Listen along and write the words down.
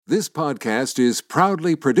This podcast is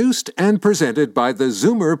proudly produced and presented by the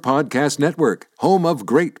Zoomer Podcast Network, home of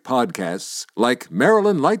great podcasts like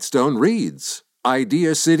Marilyn Lightstone Reads,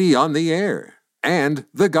 Idea City on the Air, and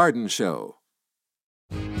The Garden Show.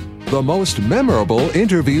 The most memorable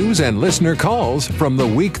interviews and listener calls from the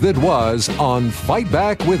week that was on Fight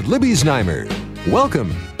Back with Libby Znaimer.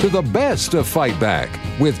 Welcome to the best of Fight Back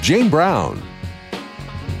with Jane Brown.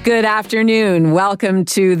 Good afternoon. Welcome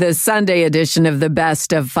to the Sunday edition of the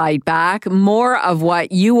Best of Fight Back. More of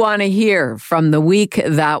what you want to hear from the week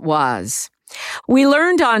that was. We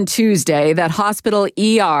learned on Tuesday that hospital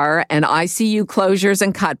ER and ICU closures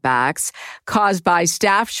and cutbacks caused by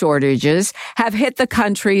staff shortages have hit the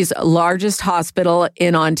country's largest hospital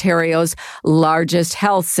in Ontario's largest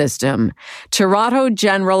health system. Toronto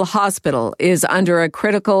General Hospital is under a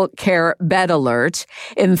critical care bed alert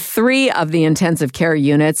in 3 of the intensive care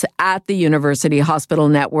units at the University Hospital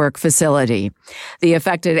Network facility. The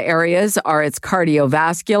affected areas are its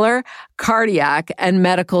cardiovascular, cardiac, and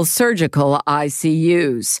medical surgical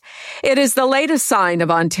ICUs. It is the latest sign of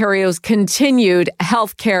Ontario's continued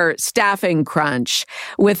healthcare staffing crunch,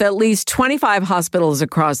 with at least 25 hospitals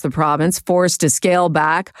across the province forced to scale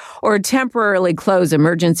back or temporarily close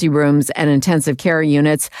emergency rooms and intensive care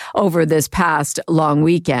units over this past long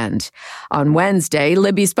weekend. On Wednesday,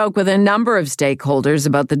 Libby spoke with a number of stakeholders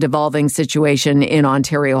about the devolving situation in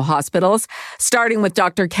Ontario hospitals, starting with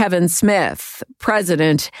Dr. Kevin Smith,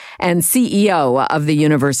 President and CEO of the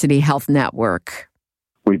University Health Network.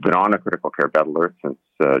 We've been on a critical care bed alert since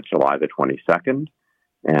July the 22nd,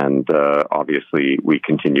 and obviously we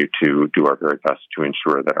continue to do our very best to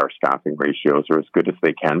ensure that our staffing ratios are as good as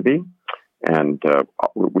they can be. And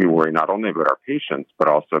we worry not only about our patients, but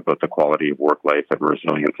also about the quality of work life and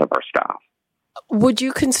resilience of our staff. Would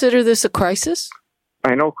you consider this a crisis?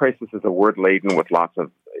 I know crisis is a word laden with lots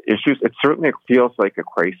of issues. It certainly feels like a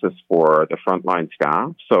crisis for the frontline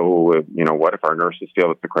staff. So, what if our nurses feel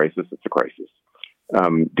it's a crisis? It's a crisis.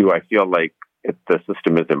 Do I feel like the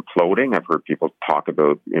system is imploding? I've heard people talk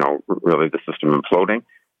about, really the system imploding.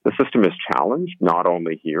 The system is challenged, not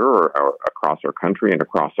only here or across our country and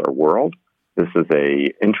across our world. This is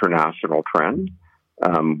a international trend.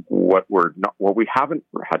 What we haven't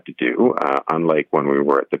had to do, unlike when we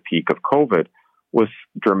were at the peak of COVID, was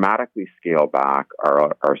dramatically scale back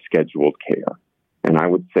our scheduled care. And I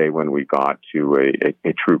would say when we got to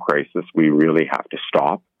a true crisis, we really have to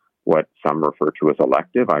stop what some refer to as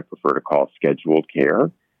elective. I prefer to call scheduled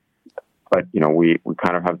care. But, we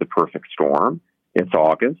kind of have the perfect storm. It's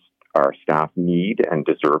August. Our staff need and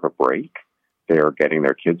deserve a break. They are getting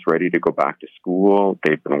their kids ready to go back to school.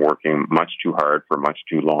 They've been working much too hard for much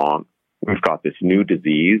too long. We've got this new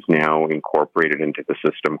disease now incorporated into the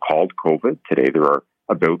system called COVID. Today, there are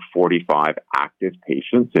about 45 active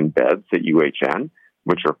patients in beds at UHN,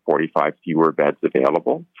 which are 45 fewer beds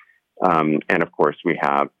available. And of course, we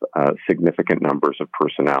have significant numbers of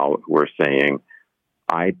personnel who are saying,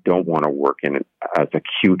 I don't want to work in as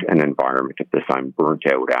acute an environment as this. I'm burnt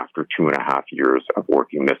out after 2.5 years of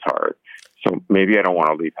working this hard. So maybe I don't want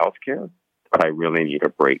to leave healthcare, but I really need a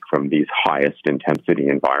break from these highest intensity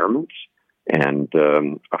environments. And,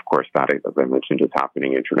 of course, that, as I mentioned, is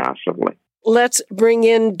happening internationally. Let's bring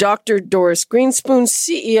in Dr. Doris Greenspoon,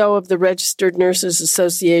 CEO of the Registered Nurses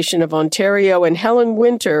Association of Ontario, and Helen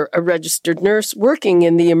Winter, a registered nurse working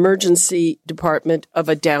in the emergency department of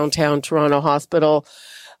a downtown Toronto hospital.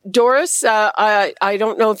 Doris, I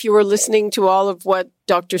don't know if you were listening to all of what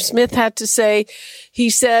Dr. Smith had to say. He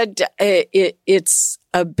said it's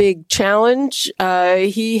a big challenge.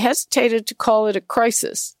 He hesitated to call it a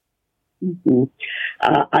crisis. Mm-hmm.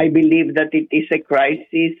 I believe that it is a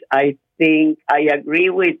crisis. I think I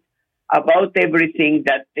agree with about everything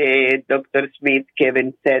that Dr. Smith,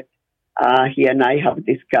 Kevin said. He and I have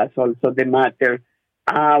discussed also the matter.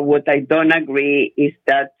 What I don't agree is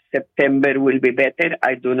that September will be better.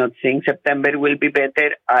 I do not think September will be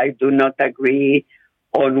better. I do not agree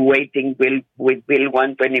on waiting with Bill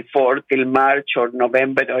 124 till March or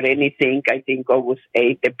November or anything. I think August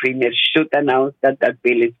 8th, the Premier should announce that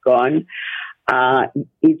bill is gone.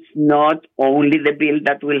 It's not only the bill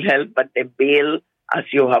that will help, but the bill, as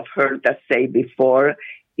you have heard us say before,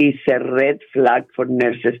 is a red flag for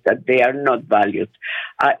nurses that they are not valued.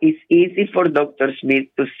 It's easy for Dr. Smith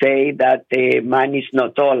to say that money is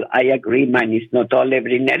not all. I agree, money is not all.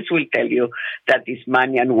 Every nurse will tell you that is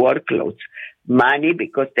money and workloads. Money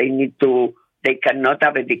because they cannot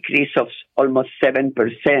have a decrease of almost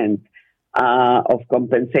 7% of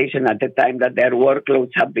compensation at the time that their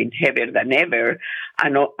workloads have been heavier than ever,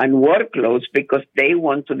 and workloads because they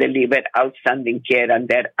want to deliver outstanding care and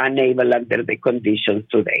they're unable under the conditions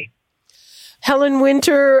today. Helen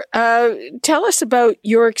Winter, tell us about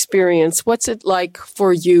your experience. What's it like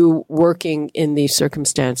for you working in these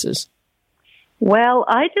circumstances? Well,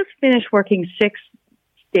 I just finished working 6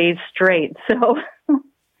 days straight, so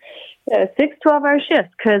 6 12-hour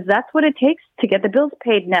shifts, because that's what it takes to get the bills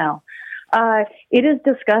paid now. It is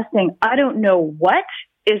disgusting. I don't know what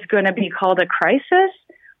is going to be called a crisis.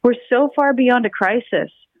 We're so far beyond a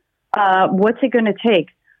crisis. What's it going to take?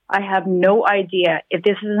 I have no idea. If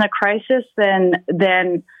this isn't a crisis,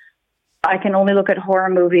 then I can only look at horror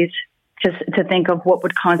movies to think of what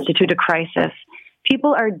would constitute a crisis.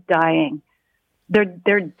 People are dying.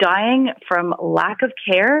 They're dying from lack of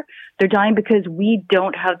care. They're dying because we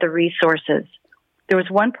don't have the resources. There was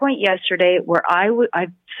one point yesterday where I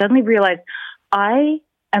suddenly realized I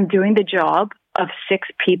am doing the job of 6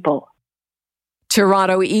 people.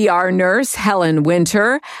 Toronto ER nurse Helen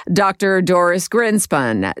Winter, Dr. Doris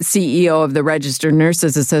Grinspun, CEO of the Registered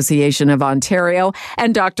Nurses Association of Ontario,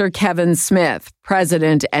 and Dr. Kevin Smith,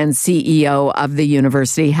 President and CEO of the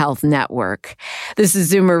University Health Network. This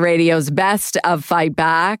is Zoomer Radio's Best of Fight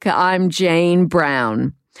Back. I'm Jane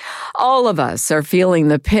Brown. All of us are feeling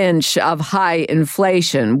the pinch of high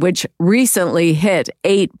inflation, which recently hit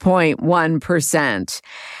 8.1%.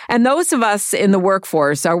 And those of us in the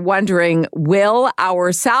workforce are wondering, will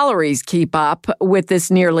our salaries keep up with this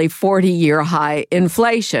nearly 40-year high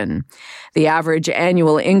inflation? The average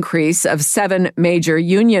annual increase of 7 major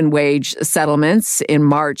union wage settlements in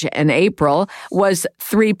March and April was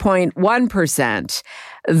 3.1%.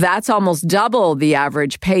 That's almost double the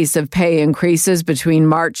average pace of pay increases between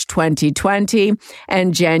March 2020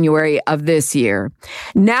 and January of this year.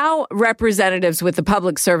 Now, representatives with the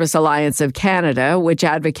Public Service Alliance of Canada, which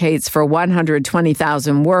advocates for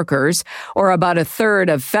 120,000 workers, or about a third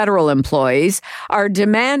of federal employees, are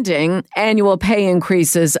demanding annual pay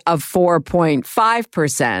increases of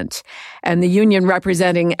 4.5%. And the union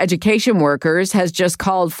representing education workers has just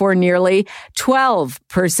called for nearly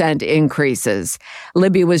 12% increases.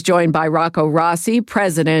 Libby was joined by Rocco Rossi,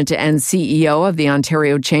 President and CEO of the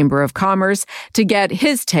Ontario Chamber of Commerce, to get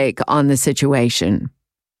his take on the situation.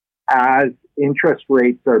 As interest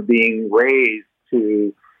rates are being raised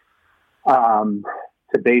to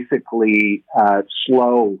basically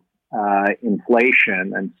slow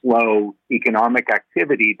inflation and slow economic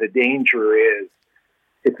activity, the danger is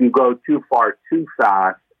if you go too far too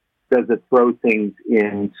fast, does it throw things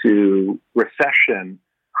into recession?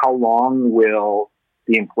 How long will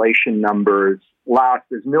the inflation numbers last?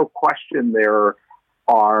 There's no question there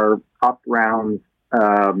are up rounds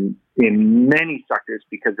in many sectors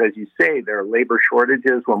because, as you say, there are labor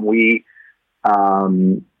shortages. When we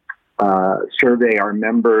survey our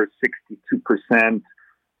members, 62%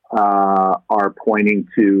 are pointing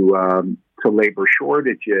to labor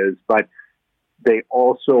shortages, but they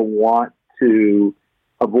also want to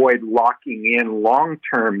avoid locking in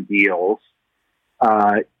long-term deals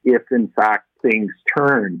if, in fact, things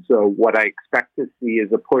turn. So what I expect to see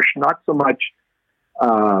is a push, not so much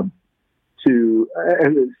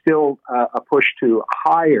still a push to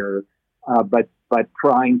hire, but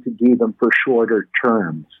trying to do them for shorter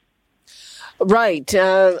terms. Right.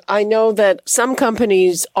 I know that some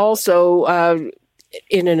companies also,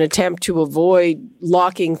 in an attempt to avoid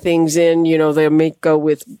locking things in, they may go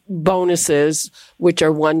with bonuses, which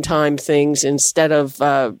are one-time things instead of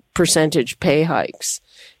percentage pay hikes.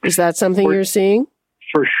 Is that something you're seeing?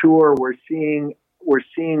 For sure, we're seeing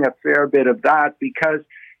a fair bit of that because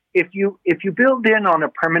if you build in on a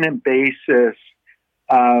permanent basis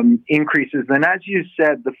increases, then as you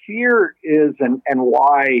said, the fear is and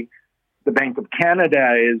why the Bank of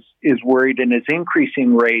Canada is worried and is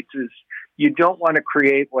increasing rates is you don't want to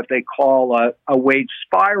create what they call a wage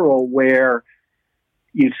spiral where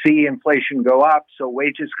you see inflation go up, so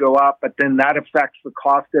wages go up, but then that affects the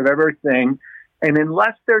cost of everything. And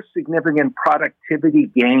unless there's significant productivity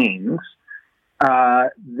gains,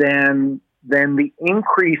 then the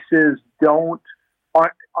increases don't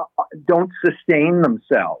sustain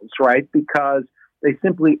themselves, right? Because they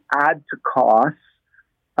simply add to costs,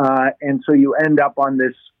 and so you end up on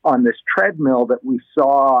this treadmill that we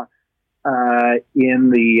saw in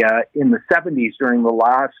the 70s during the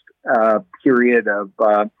last period of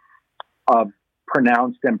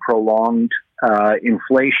pronounced and prolonged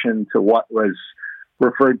inflation to what was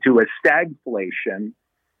referred to as stagflation,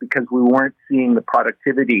 because we weren't seeing the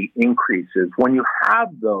productivity increases. When you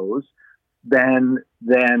have those, then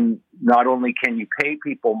not only can you pay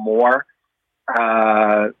people more,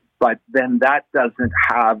 but then that doesn't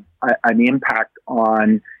have an impact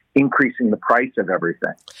on increasing the price of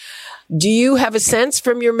everything. Do you have a sense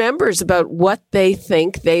from your members about what they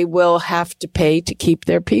think they will have to pay to keep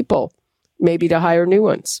their people? maybe to hire new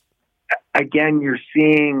ones? Again, you're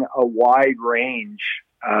seeing a wide range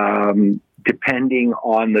depending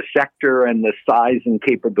on the sector and the size and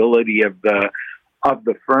capability of the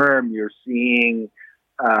firm. You're seeing,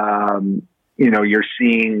 you're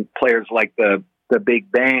seeing players like the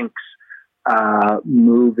big banks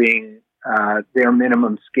moving their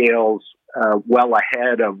minimum scales well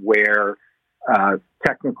ahead of where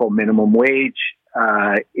technical minimum wage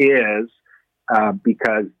is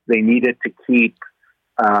because they need it to keep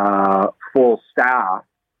full staff.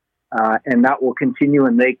 And that will continue,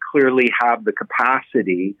 and they clearly have the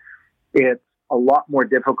capacity. It's a lot more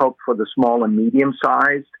difficult for the small and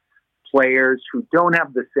medium-sized players who don't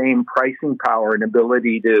have the same pricing power and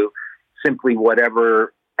ability to simply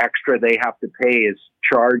whatever extra they have to pay is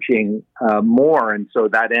charging more. And so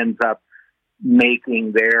that ends up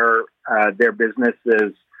making their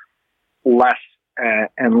businesses less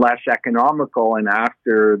and less economical. And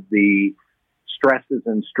after the stresses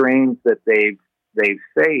and strains that they've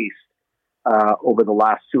faced over the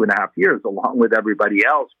last 2.5 years, along with everybody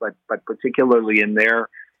else, but particularly in their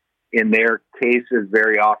cases,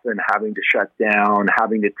 very often having to shut down,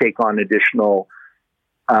 having to take on additional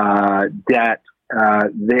debt,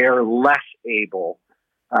 they're less able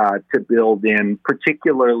to build in,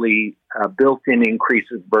 particularly built-in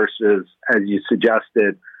increases versus, as you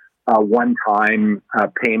suggested, one-time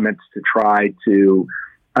payments to try to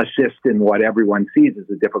assist in what everyone sees as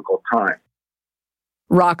a difficult time.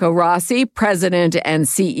 Rocco Rossi, President and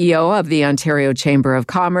CEO of the Ontario Chamber of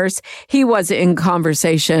Commerce. He was in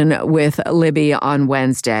conversation with Libby on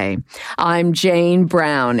Wednesday. I'm Jane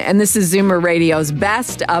Brown, and this is Zoomer Radio's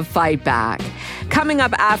Best of Fight Back. Coming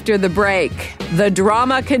up after the break, the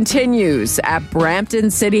drama continues at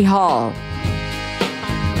Brampton City Hall.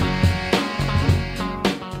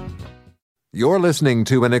 You're listening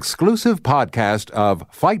to an exclusive podcast of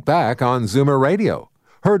Fight Back on Zoomer Radio.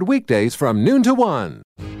 Heard weekdays from noon to 1.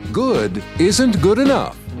 Good isn't good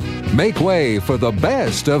enough. Make way for the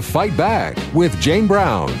best of Fight Back with Jane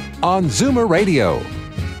Brown on Zoomer Radio.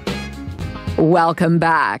 Welcome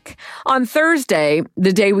back. On Thursday,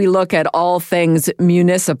 the day we look at all things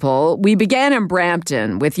municipal, we began in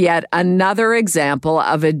Brampton with yet another example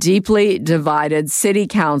of a deeply divided city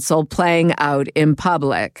council playing out in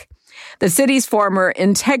public. The city's former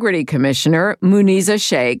integrity commissioner, Muniza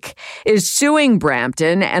Sheikh, is suing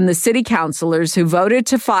Brampton and the city councillors who voted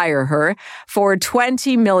to fire her for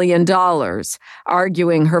 $20 million,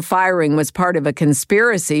 arguing her firing was part of a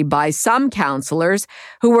conspiracy by some councillors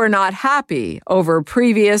who were not happy over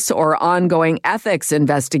previous or ongoing ethics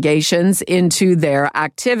investigations into their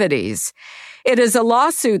activities. It is a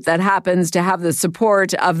lawsuit that happens to have the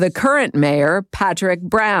support of the current mayor, Patrick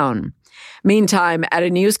Brown. Meantime, at a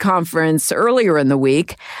news conference earlier in the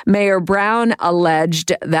week, Mayor Brown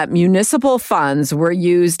alleged that municipal funds were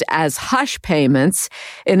used as hush payments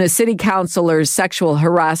in a city councilor's sexual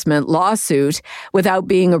harassment lawsuit without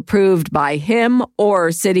being approved by him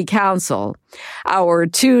or city council. Our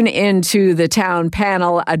Tune Into the Town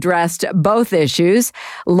panel addressed both issues.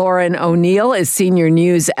 Lauren O'Neill is senior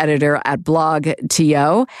news editor at Blog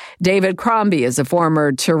TO. David Crombie is a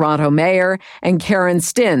former Toronto mayor, and Karen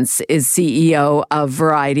Stintz is CEO of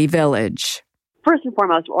Variety Village. First and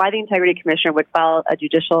foremost, why the Integrity Commissioner would file a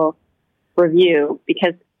judicial review,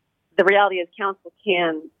 because the reality is council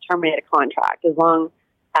can terminate a contract as long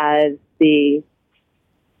as the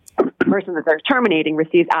person that they're terminating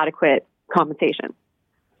receives adequate compensation.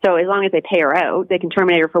 So as long as they pay her out, they can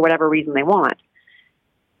terminate her for whatever reason they want.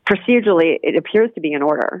 Procedurally, it appears to be in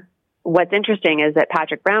order. What's interesting is that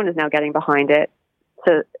Patrick Brown is now getting behind it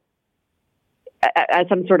as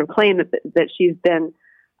some sort of claim that she's been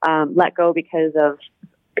let go because of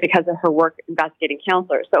her work investigating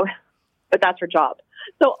counselors. So, but that's her job.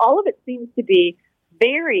 So all of it seems to be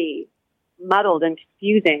very muddled and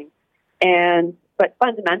confusing. But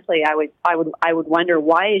fundamentally, I would wonder,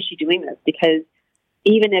 why is she doing this? Because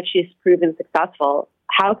even if she's proven successful,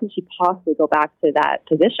 how can she possibly go back to that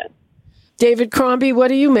position? David Crombie, what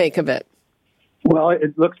do you make of it? Well,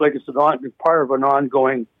 it looks like it's part of an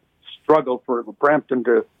ongoing struggle for Brampton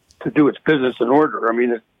to do its business in order. I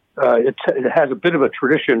mean, it has a bit of a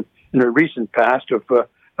tradition in the recent past of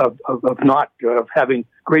not having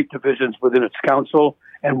great divisions within its council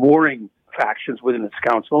and warring factions within its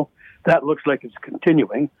council. That looks like it's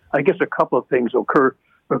continuing. I guess a couple of things occur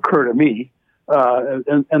to me,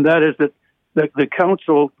 and that is that the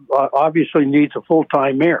council obviously needs a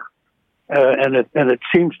full-time mayor, and it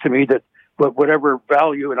seems to me that whatever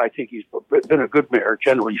value, and I think he's been a good mayor,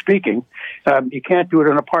 generally speaking, you can't do it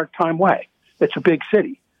in a part-time way. It's a big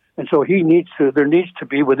city, and so there needs to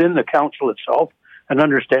be within the council itself an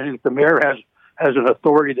understanding that the mayor has an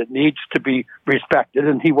authority that needs to be respected,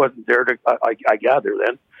 and he wasn't there to, I gather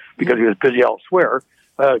then, because he was busy elsewhere,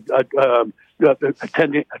 attending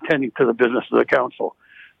to the business of the council.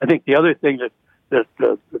 I think the other thing that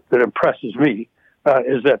impresses me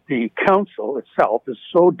is that the council itself is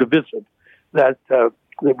so divisive that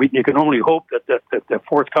you can only hope that the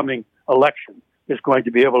forthcoming election is going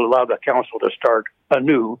to be able to allow the council to start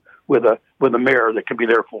anew with a mayor that can be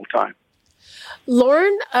there full time.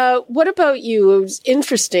 Lauren, what about you? It was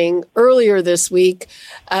interesting earlier this week,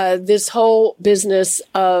 this whole business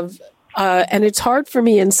of, and it's hard for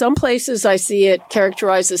me. In some places, I see it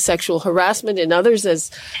characterized as sexual harassment, in others as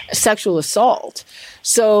sexual assault.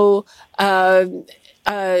 So, and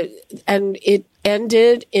it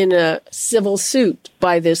ended in a civil suit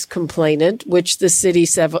by this complainant, which the city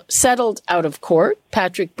settled out of court.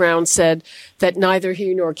 Patrick Brown said that neither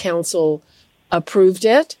he nor council approved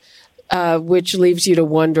it. Which leaves you to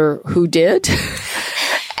wonder who did.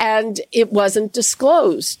 And it wasn't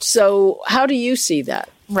disclosed. So how do you see that?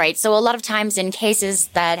 Right. So a lot of times in cases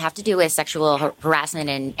that have to do with sexual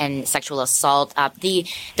harassment and sexual assault,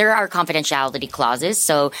 there are confidentiality clauses.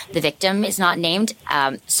 So the victim is not named.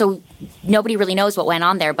 So nobody really knows what went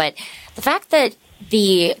on there. But the fact that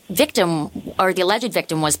the victim or the alleged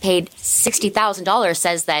victim was paid $60,000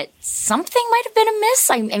 says that something might have been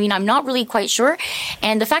amiss. I mean, I'm not really quite sure.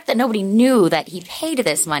 And the fact that nobody knew that he paid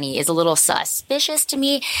this money is a little suspicious to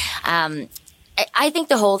me. I think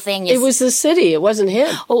the whole thing is... It was the city. It wasn't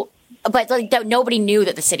him. Oh, but that nobody knew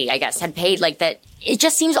that the city, I guess, had paid like that. It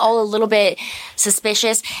just seems all a little bit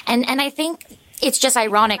suspicious. And I think it's just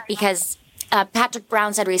ironic because... Patrick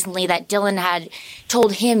Brown said recently that Dylan had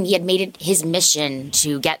told him he had made it his mission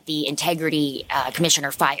to get the integrity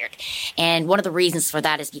commissioner fired. And one of the reasons for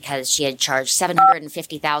that is because she had charged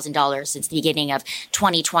 $750,000 since the beginning of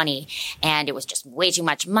 2020. And it was just way too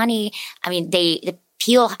much money. I mean, the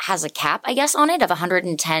Peel has a cap, I guess, on it of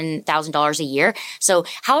 $110,000 a year. So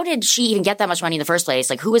how did she even get that much money in the first place?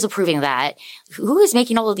 Like, who is approving that? Who is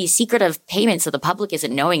making all of these secretive payments that the public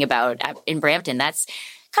isn't knowing about in Brampton? That's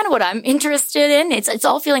kind of what I'm interested in. It's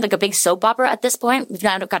all feeling like a big soap opera at this point. We've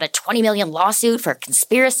now got a $20 million lawsuit for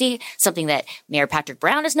conspiracy, something that Mayor Patrick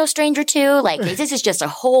Brown is no stranger to. Like, this is just a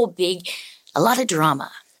lot of drama.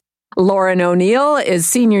 Lauren O'Neill is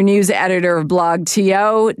senior news editor of Blog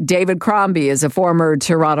TO. David Crombie is a former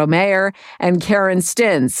Toronto mayor. And Karen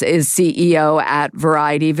Stintz is CEO at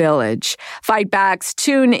Variety Village. Fight Back's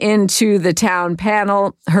Tune Into the Town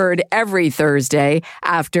panel, heard every Thursday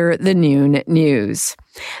after the noon news.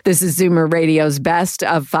 This is Zoomer Radio's Best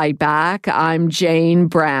of Fight Back. I'm Jane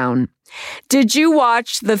Brown. Did you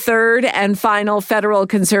watch the third and final federal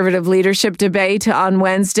conservative leadership debate on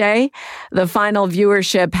Wednesday? The final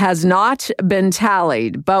viewership has not been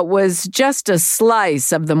tallied, but was just a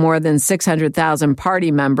slice of the more than 600,000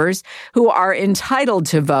 party members who are entitled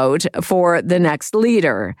to vote for the next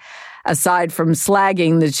leader. Aside from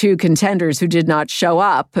slagging the two contenders who did not show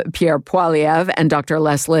up, Pierre Poilievre and Dr.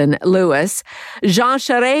 Leslyn Lewis, Jean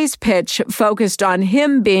Charest's pitch focused on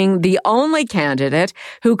him being the only candidate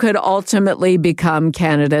who could ultimately become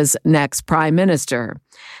Canada's next prime minister.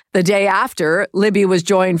 The day after, Libby was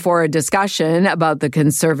joined for a discussion about the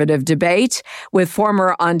conservative debate with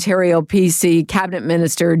former Ontario PC Cabinet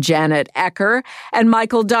Minister Janet Ecker and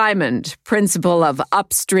Michael Diamond, principal of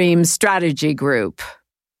Upstream Strategy Group.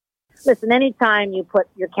 Listen, anytime you put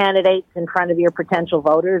your candidates in front of your potential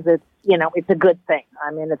voters, it's a good thing. I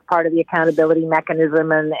mean, it's part of the accountability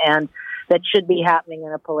mechanism and that should be happening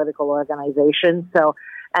in a political organization. So,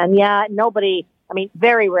 and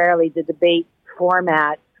very rarely do debate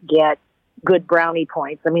formats get good brownie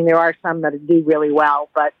points. I mean, there are some that do really well,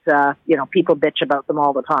 but, people bitch about them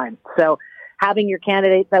all the time. So having your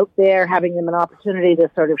candidates out there, having them an opportunity to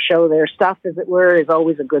sort of show their stuff, as it were, is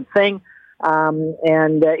always a good thing.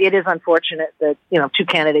 And it is unfortunate that, two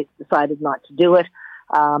candidates decided not to do it.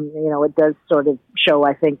 It does sort of show,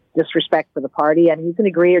 I think, disrespect for the party. And you can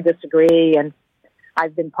agree or disagree. And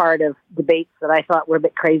I've been part of debates that I thought were a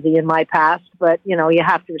bit crazy in my past. But, you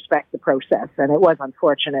have to respect the process. And it was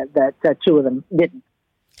unfortunate that two of them didn't.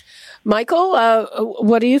 Michael,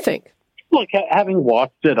 what do you think? Look, having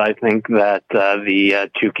watched it, I think that the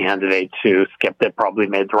two candidates who skipped it probably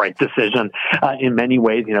made the right decision. In many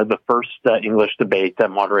ways, the first English debate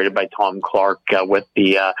moderated by Tom Clark with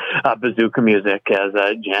the bazooka music, as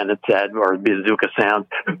Janet said, or bazooka sounds,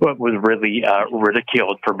 was really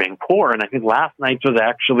ridiculed for being poor. And I think last night's was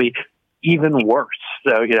actually even worse.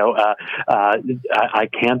 So, I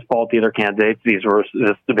can't fault either candidates. This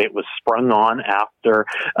debate was sprung on after after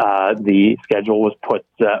the schedule was put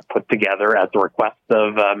together at the request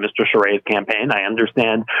of Mr. Charest's campaign. I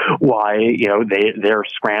understand why they're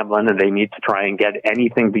scrambling and they need to try and get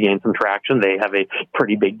anything to gain some traction. They have a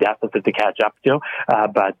pretty big deficit to catch up to,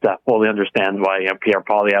 but fully understand why Pierre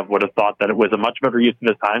Poilievre would have thought that it was a much better use of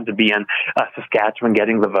his time to be in Saskatchewan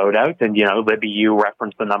getting the vote out. And Libby, you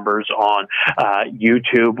referenced the numbers on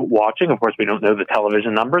YouTube watching. Of course, we don't know the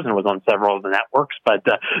television numbers, and it was on several of the networks, but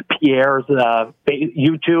Pierre's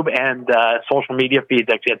YouTube and social media feeds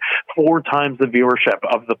actually had 4 times the viewership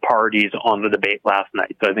of the parties on the debate last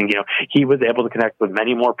night. So I think, he was able to connect with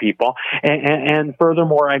many more people. And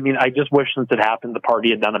furthermore, I mean, I just wish since it happened, the party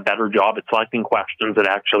had done a better job at selecting questions that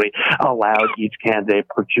actually allowed each candidate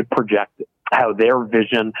to project how their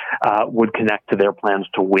vision would connect to their plans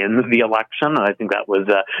to win the election. And I think that was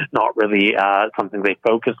not really something they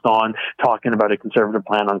focused on. Talking about a conservative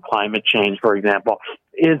plan on climate change, for example,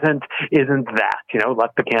 isn't that,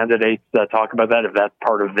 let the candidates talk about that if that's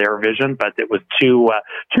part of their vision, but it was too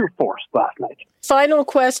forced last night. Final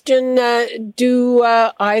question. Do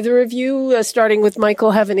either of you, starting with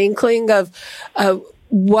Michael, have an inkling of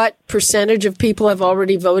what percentage of people have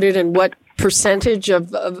already voted and what percentage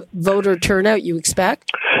of voter turnout you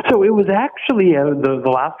expect? So it was actually the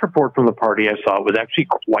last report from the party I saw was actually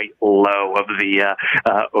quite low of the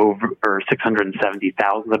over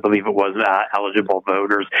 670,000, I believe it was, eligible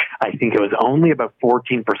voters. I think it was only about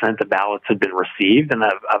 14% of ballots had been received, and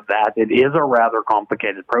of that, it is a rather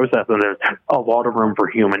complicated process, and there's a lot of room for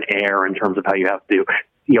human error in terms of how you have to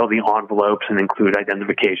seal the envelopes and include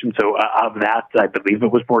identification. So of that, I believe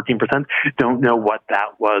it was 14%. Don't know what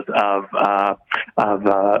that was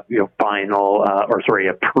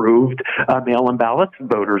approved mail-in ballots.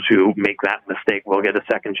 Voters who make that mistake will get a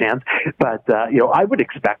second chance. But I would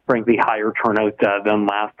expect, frankly, higher turnout than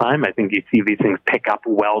last time. I think you see these things pick up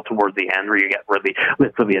well towards the end, where you get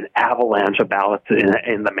literally an avalanche of ballots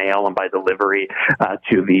in the mail and by delivery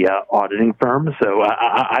to the auditing firm. So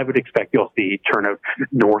I would expect you'll see turnout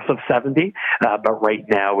north of 70, but right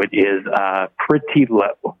now it is pretty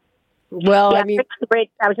low. Well, I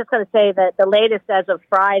was just going to say that the latest as of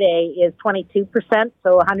Friday is 22%,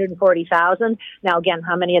 so 140,000. Now, again,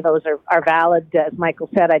 how many of those are valid? As Michael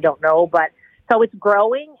said, I don't know, but so it's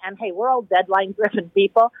growing. And hey, we're all deadline-driven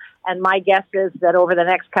people, and my guess is that over the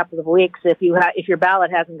next couple of weeks, if your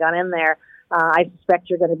ballot hasn't gone in there, I suspect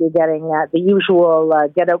you're going to be getting the usual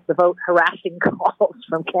get out the vote harassing calls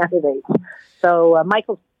from candidates. So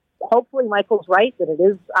hopefully Michael's right that it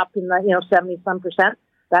is up in the 70-some%.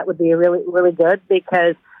 That would be really, really good,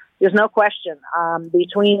 because there's no question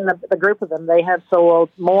between the group of them, they have sold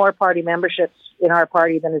more party memberships in our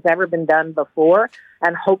party than has ever been done before.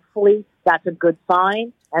 And hopefully that's a good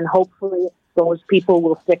sign. And hopefully those people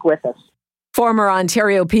will stick with us. Former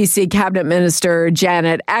Ontario PC Cabinet Minister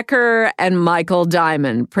Janet Ecker and Michael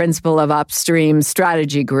Diamond, principal of Upstream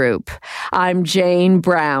Strategy Group. I'm Jane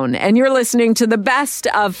Brown, and you're listening to the best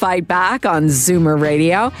of Fight Back on Zoomer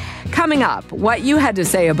Radio. Coming up, what you had to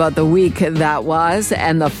say about the week that was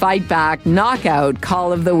and the Fight Back Knockout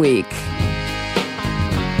Call of the Week.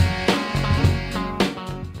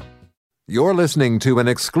 You're listening to an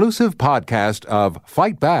exclusive podcast of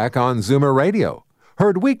Fight Back on Zoomer Radio.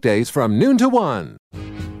 Heard weekdays from noon to 1.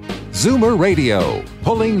 Zoomer Radio,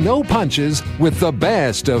 pulling no punches with the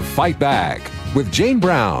best of Fight Back with Jane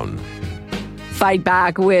Brown. Fight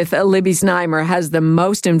Back with Libby Znaimer has the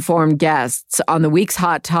most informed guests on the week's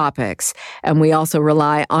hot topics, and we also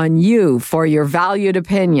rely on you for your valued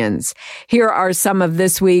opinions. Here are some of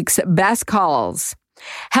this week's best calls.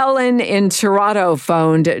 Helen in Toronto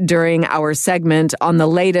phoned during our segment on the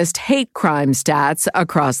latest hate crime stats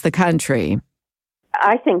across the country.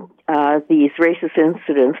 I think these racist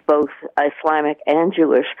incidents, both Islamic and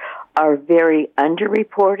Jewish, are very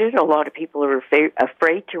underreported. A lot of people are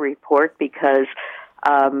afraid to report because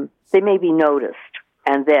they may be noticed.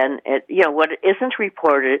 And then, what isn't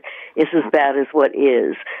reported is as bad as what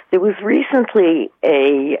is. There was recently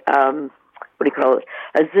a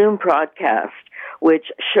Zoom broadcast which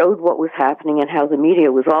showed what was happening and how the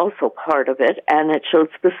media was also part of it. And it showed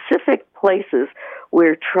specific places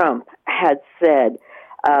where Trump had said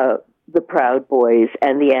the Proud Boys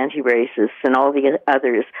and the anti-racists and all the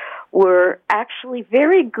others were actually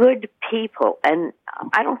very good people. And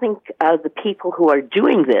I don't think the people who are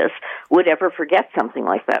doing this would ever forget something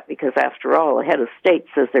like that, because after all, a head of state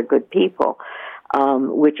says they're good people,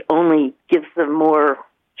 which only gives them more,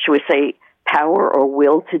 should we say, power or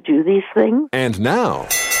will to do these things. And now,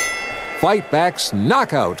 Fight Back's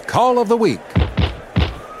Knockout Call of the Week.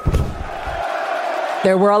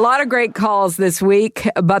 There were a lot of great calls this week,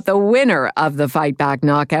 but the winner of the Fight Back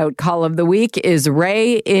Knockout Call of the Week is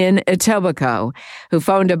Ray in Etobicoke, who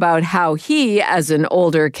phoned about how he, as an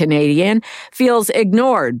older Canadian, feels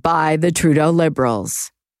ignored by the Trudeau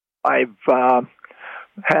Liberals. I've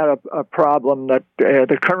had a problem that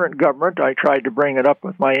the current government, I tried to bring it up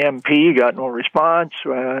with my MP, got no response,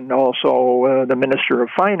 and also the Minister of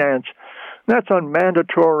Finance. That's on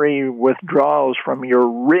mandatory withdrawals from your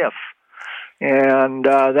RIF. And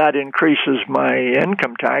that increases my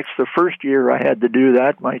income tax. The first year I had to do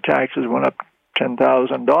that, my taxes went up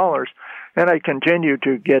 $10,000. And I continue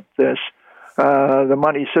to get this. The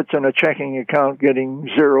money sits in a checking account getting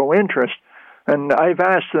zero interest. And I've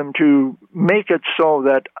asked them to make it so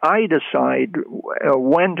that I decide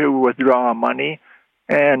when to withdraw money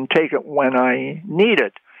and take it when I need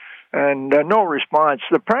it. And no response.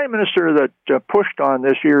 The Prime Minister that pushed on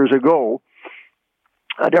this years ago,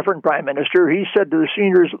 a different Prime Minister, he said to the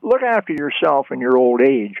seniors, look after yourself in your old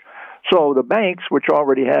age. So the banks, which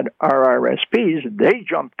already had RRSPs, they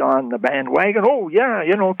jumped on the bandwagon. Oh, yeah,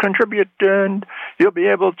 contribute and you'll be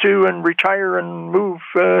able to and retire and move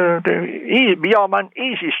be on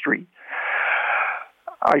Easy Street.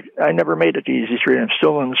 I never made it to Easy Street. I'm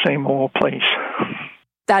still in the same old place.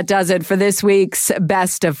 That does it for this week's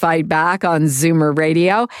Best of Fight Back on Zoomer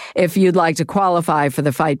Radio. If you'd like to qualify for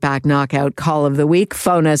the Fight Back Knockout Call of the Week,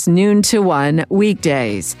 phone us noon to 1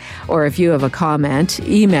 weekdays. Or if you have a comment,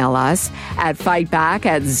 email us at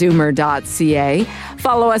fightback@zoomer.ca.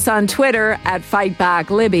 Follow us on Twitter at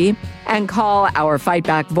FightbackLibby and call our Fight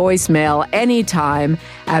Back voicemail anytime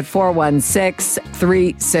at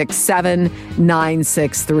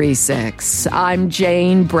 416-367-9636. I'm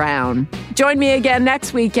Jane Brown. Join me again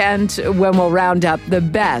next weekend when we'll round up the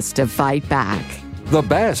best of Fight Back. The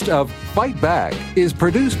Best of Fight Back is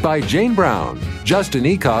produced by Jane Brown, Justin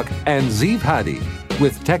Eacock, and Zeev Hadi,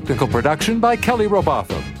 with technical production by Kelly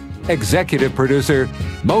Robotham. Executive producer,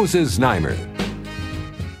 Moses Znaimer.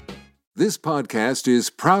 This podcast is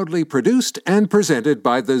proudly produced and presented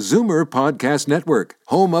by the Zoomer Podcast Network,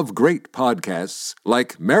 home of great podcasts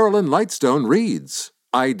like Marilyn Lightstone Reads,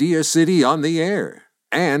 Idea City on the Air,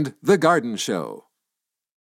 and The Garden Show.